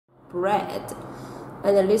Bred,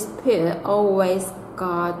 and this pair always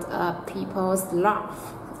got people's love.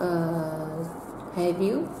 Have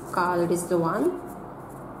you got this one?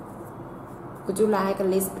 Would you like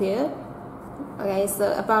this pair? Okay,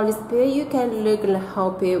 so about this pair, you can look and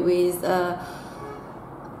help it with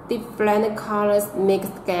different colors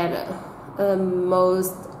mixed together.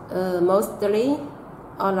 Mostly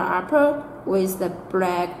on the upper with the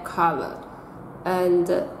black color, and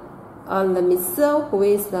on the middle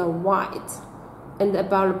with the white, and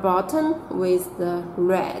about the bottom with the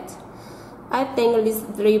red. I think these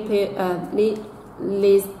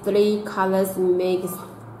three colors makes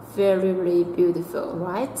very beautiful,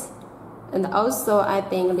 right? And also I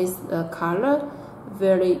think this color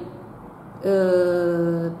very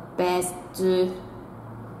best to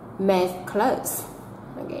match clothes.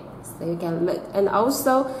 Okay, so you can look. And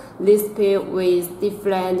also this pair with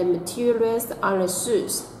different materials on the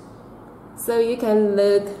shoes. So you can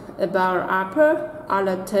look about upper on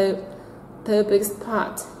the toe big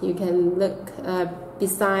part. You can look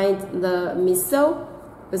beside the middle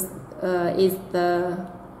is the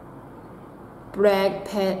black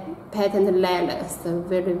patterned leather, so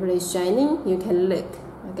very shining. You can look.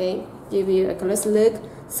 Okay, give you a close look.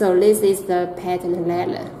 So this is the patterned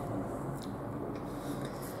leather.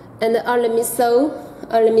 And on the middle,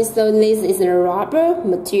 this is the rubber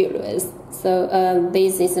materials. So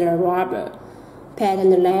this is the rubber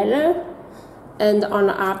patterned leather. And on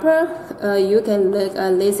the upper, you can look.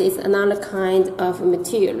 This is another kind of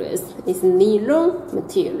materials. It's nylon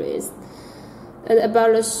materials. And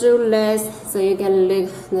about the shoelace, so you can look.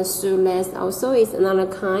 The shoelace also is another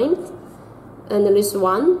kind. And this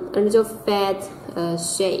one, a little fat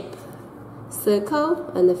shape,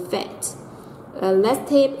 circle and fat. Last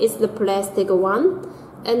tip is the plastic one.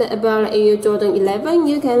 And about Air Jordan 11,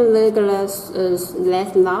 you can look last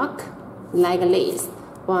lock like this.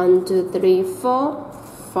 1, 2, 3, 4,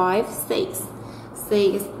 5, 6.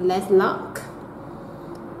 6 last lock.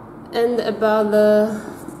 And about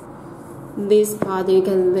this part, you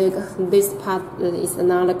can look. This part is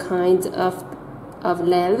another kind of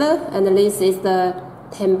leather, and this is the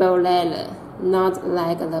temple leather, not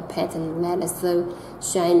like the pattern leather, so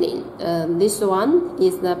shining. This one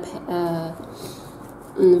is the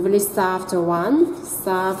very soft one,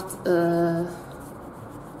 soft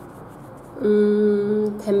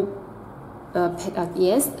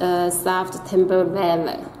soft temple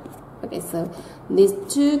leather. Okay, so these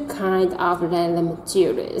two kind of leather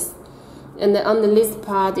materials. And on this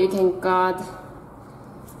part, you can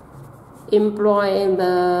employ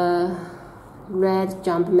the red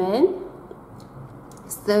Jumpman.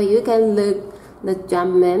 So you can look the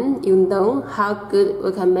Jumpman, you know how good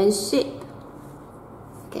workmanship.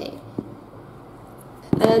 Okay.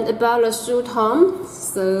 And about the shoe tom,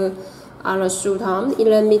 so on the shoe tom, in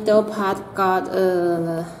the middle part got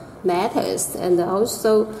letters and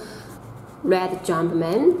also red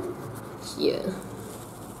Jumpman here.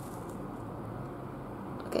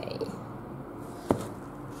 Okay.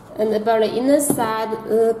 And about the inner side,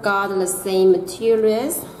 got the same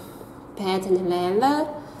materials, patterned leather,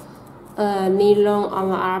 nylon on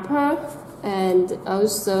the upper, and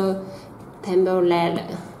also temple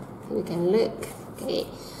leather. You can look. Okay.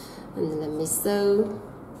 And the middle,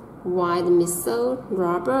 white middle,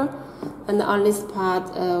 rubber, and on this part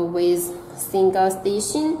with single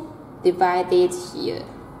stitching, divided here,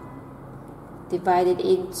 divided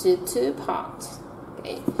into two parts.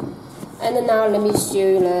 Okay. And now let me show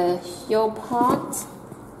you the heel part.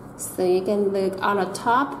 So you can look on the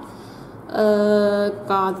top,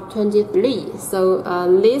 got 23. So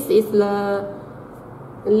this is the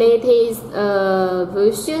latest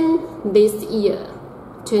version this year,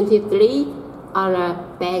 23 on the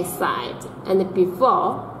back side. And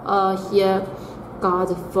before here got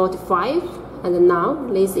 45, and now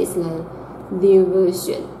this is the new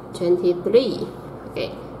version, 23.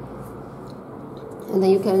 Okay. And then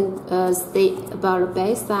you can see about the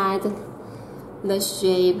back side, the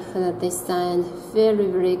shape and the design,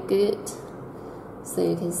 very good. So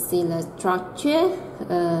you can see the structure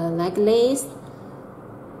like this,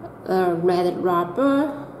 red rubber,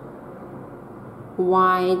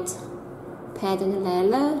 white pattern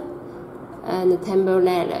leather, and temple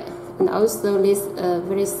leather, and also this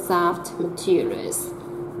very soft materials,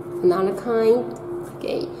 another kind.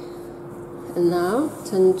 Okay. And now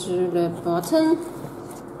turn to the bottom.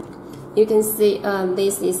 You can see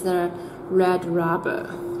this is the red rubber,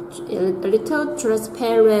 a little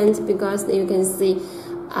transparent because you can see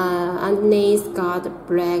underneath got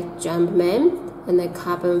black Jumpman and the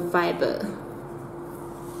carbon fiber.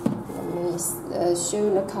 Let me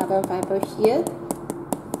show the carbon fiber here.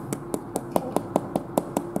 Okay.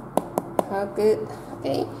 how good.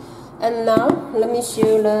 Okay, and now let me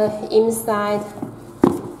show the inside.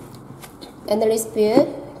 And this pair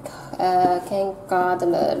can got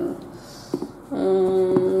the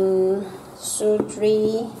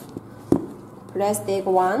shoe-free plastic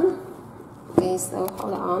one. Okay, so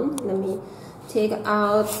hold on, let me take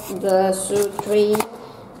out the shoe-free.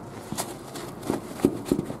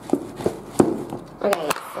 Okay,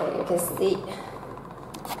 so you can see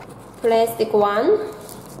plastic one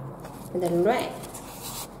and then red.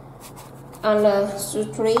 On the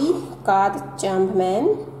shoe-free got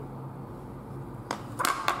Jumpman.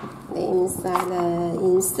 The inside the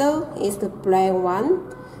insole is the black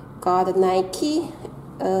one, got Nike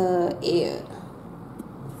Air.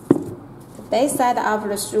 The back side of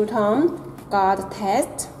the shoe tone got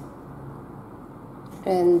Test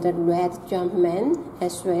and the red Jumpman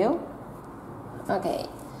as well. Okay,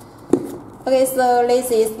 so this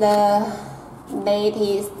is the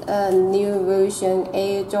latest new version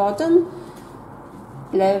Air Jordan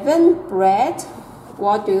 11 Bred.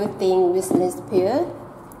 What do you think with this pair?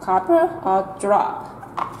 Copper or drop?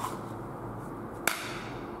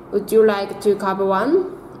 Would you like to copper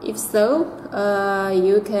one? If so,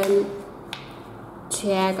 you can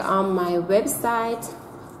check on my website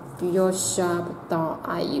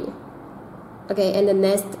yourshop.io. Okay, and the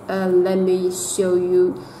next let me show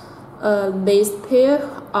you this pair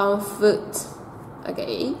on foot.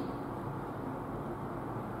 Okay.